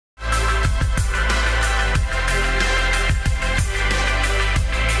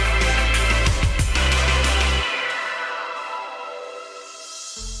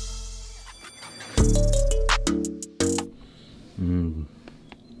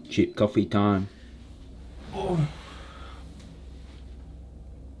Chip coffee time. Oh.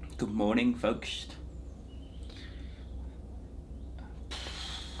 Good morning, folks.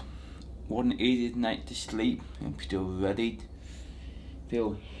 Wasn't easy night to sleep. I'm still ready.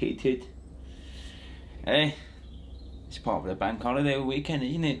 Feel heated. Hey, it's part of the bank holiday weekend,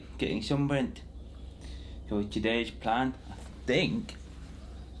 isn't it? Getting sunburnt. So today's plan, I think,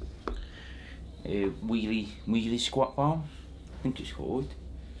 wheelie squat farm. I think it's called.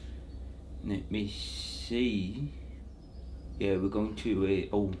 Let me see. Yeah, we're going to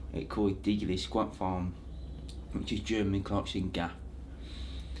it's called Diggly Squat Farm, which is German Clarkson Gap.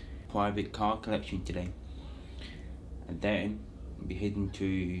 Private car collection today. And then we'll be heading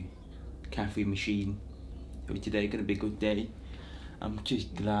to Caffeine machine. So today gonna be a good day. I'm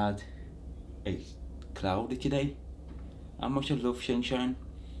just glad it's cloudy today. How much I love sunshine.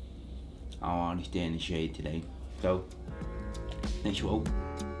 I want to stay in the shade today. So let's roll.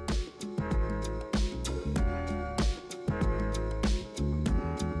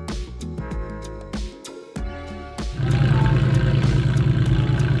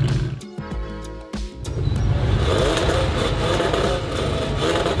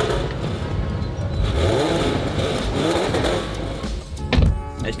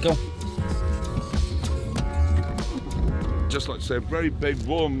 Let's go. Just like to say a very big,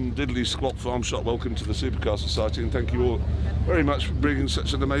 warm, diddly squat farm shot welcome to the Supercar Society, and thank you all very much for bringing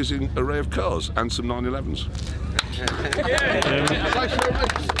such an amazing array of cars and some 911s. Thanks very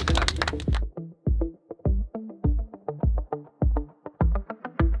much.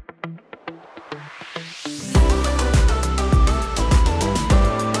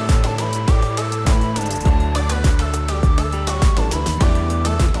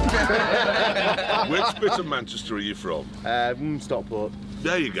 Which bit of Manchester are you from? Stockport.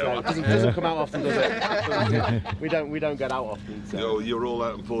 There you go. So it doesn't come out often, does it? we don't get out often. So. You were all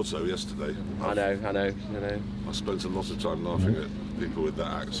out in Porto yesterday. I know. I spent a lot of time laughing at people with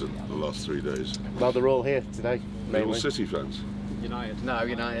that accent the last 3 days. Well, they're all here today. They're all City fans. United. No,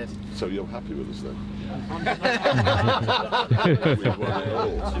 United. So you're happy with us then? We've won it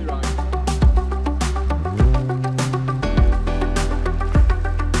all.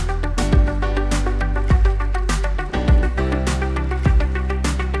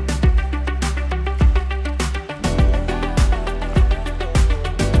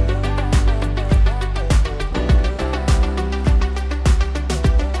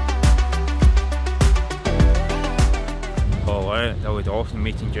 That was awesome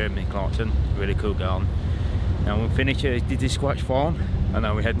meeting Jeremy Clarkson, really cool guy. Now we'll finish at Diddly Squat Farm and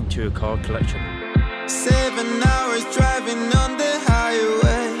now we're heading to a car collection. 7 hours driving on the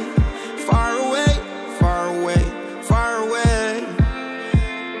highway, far away, far away, far away.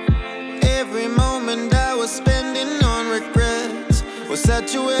 Every moment I was spending on regrets was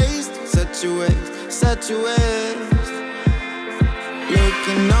such a waste, such a waste, such a waste.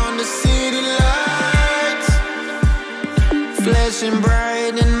 Looking on the city lights, flashing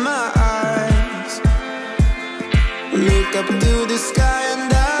bright in my eyes. Look up to the sky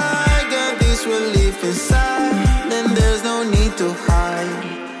and I got this relief inside. Then there's no need to hide.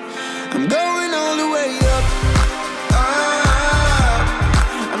 I'm going all the way up.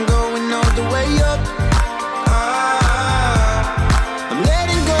 I'm going all the way up. I'm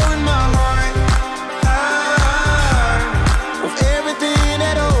letting go in my heart of everything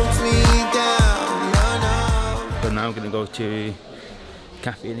that holds me down. So now I'm going to go to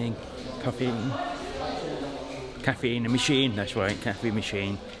Caffeine machine, that's right, Caffeine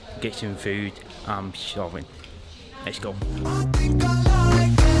machine, get some food. I'm starving. Let's go.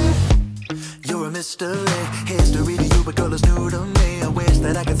 You're a mystery, history to you, but girl is new to me. I wish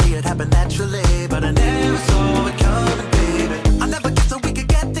that I could see it happen naturally, but I never saw it coming, baby. I never guessed that we could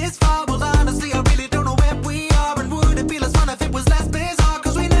get this far. Well, honestly, I really don't know where we are, and would it be less fun if it was less bizarre?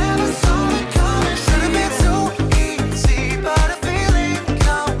 Cause we never saw it coming. Should have been so easy, but I feel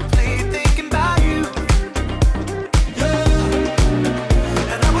incomplete thinking about you. Yeah,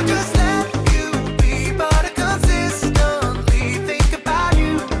 and I would just let you be, but I consistently think about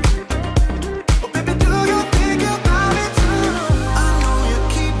you. Oh, baby, do you think about it too? I know you're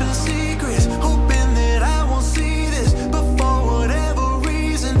keeping secrets, hoping that I won't see this, but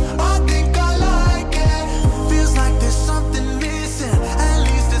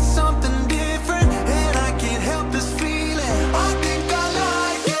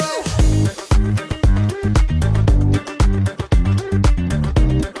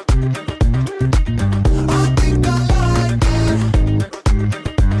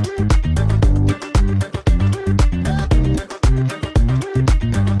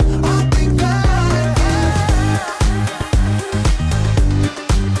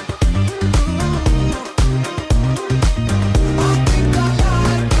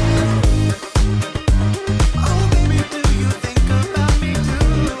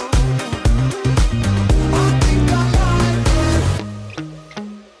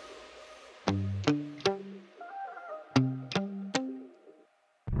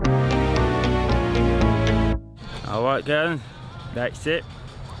Right guys, that's it.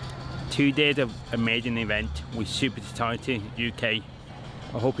 2 days of a maiden event with Super Society UK.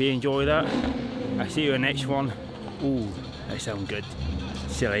 I hope you enjoy that. I'll see you in the next one. Ooh, that sounds good.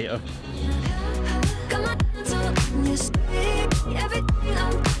 See you later. Everything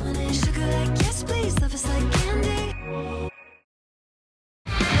I'm doing is sugar like yes please, love is like candy.